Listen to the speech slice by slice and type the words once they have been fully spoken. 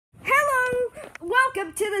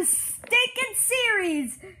welcome to the stinking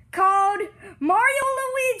series called Mario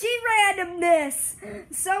Luigi Randomness.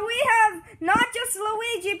 So we have not just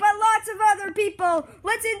Luigi, but lots of other people.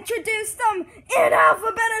 Let's introduce them in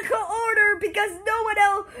alphabetical order because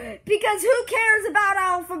who cares about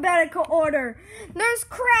alphabetical order? There's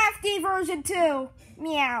Crafty version 2.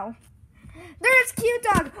 Meow. There's Cute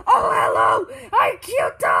Dog. Oh, hello. I'm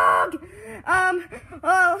Cute Dog.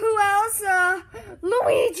 Who else?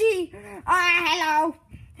 Luigi. Hello.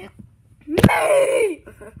 Me.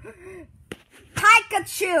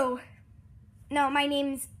 Pikachu. No, my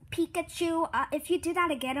name's Pikachu. If you do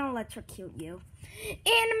that again, I'll electrocute you.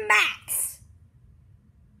 And Max.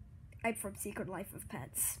 I'm from Secret Life of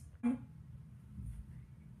Pets.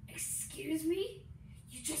 Excuse me?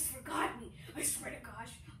 You just forgot me. I swear to gosh,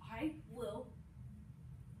 I will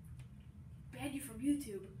ban you from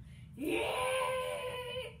YouTube. Yeah.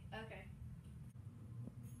 Okay.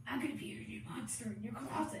 I'm gonna be your new monster in your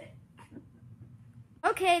closet.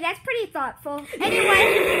 Okay, that's pretty thoughtful.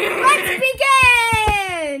 Anyway, let's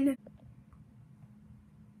begin!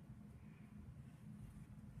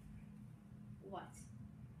 What?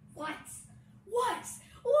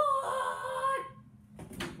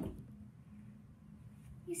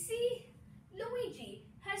 You see, Luigi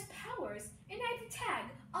has powers and I have a tag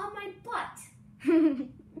on my butt.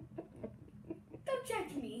 Don't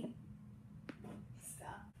judge me.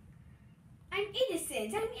 Stop. I'm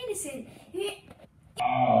innocent.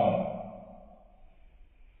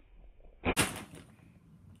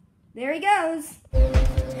 There he goes.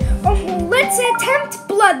 Oh, let's attempt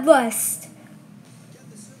bloodlust.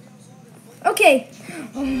 Okay.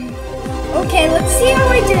 Okay, let's see how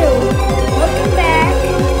I do. Welcome back.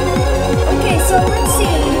 Okay, so let's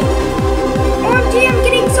see. OMG, I'm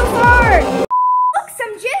getting so far. Look,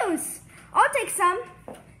 some juice. I'll take some.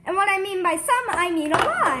 And what I mean by some, I mean a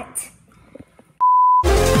lot.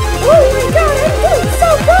 Oh my god, I'm doing so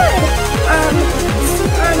good.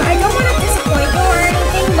 I don't want to disappoint you or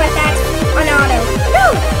anything, but that's an auto. No,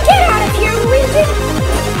 get out of here, Luigi.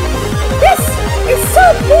 This is so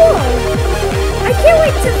cool. I can't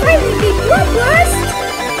wait to finally be bloodlust.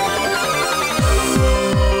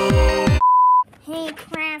 Hey,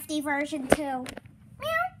 Crafty version 2.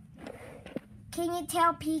 Meow. Can you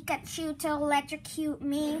tell Pikachu to electrocute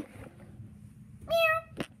me? Meow.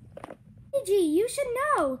 Luigi, you should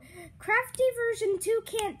know. Crafty version 2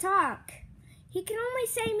 can't talk. He can only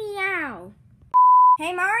say meow.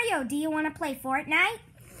 Hey Mario, do you want to play Fortnite?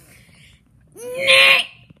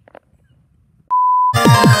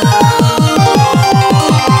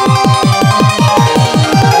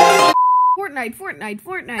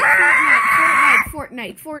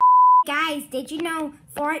 Fortnite. Guys, did you know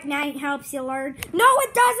Fortnite helps you learn? No,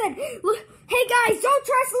 it doesn't! Hey guys, don't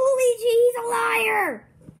trust Luigi, he's a liar!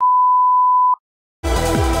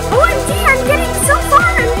 OMG, I'm getting so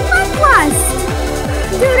far in bloodlust!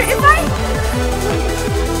 Dude,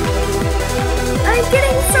 I'm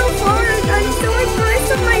getting so far, I'm so impressed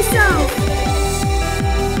with myself!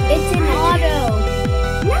 It's an auto!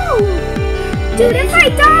 No! Dude, if I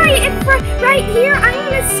die, right here, I'm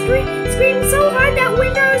gonna scream so hard that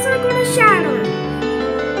windows are gonna shatter!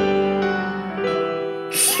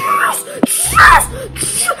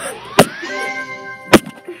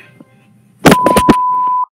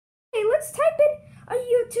 Let's type in a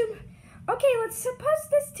YouTube. Okay, let's post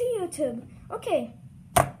this to YouTube. Okay.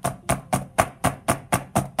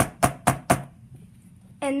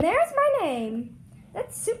 And there's my name.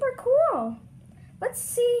 That's super cool. Let's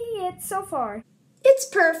see it so far. It's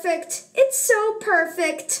perfect. It's so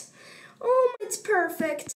perfect. Oh, it's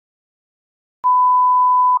perfect.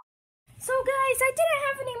 So guys, I didn't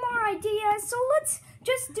have any more ideas, so let's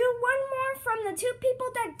just do one more from the two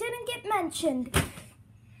people that didn't get mentioned.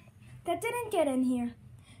 That didn't get in here.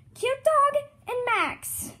 Cute Dog and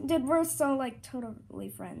Max. Dude, we're so like totally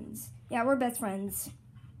friends. Yeah, we're best friends.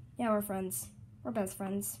 Yeah, we're friends. We're best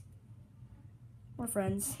friends. We're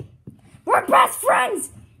friends. We're best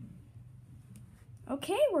friends!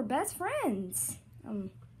 Okay, we're best friends.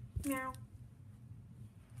 Meow.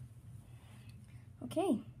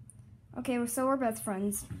 Okay. Okay, so we're best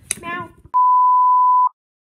friends. Meow.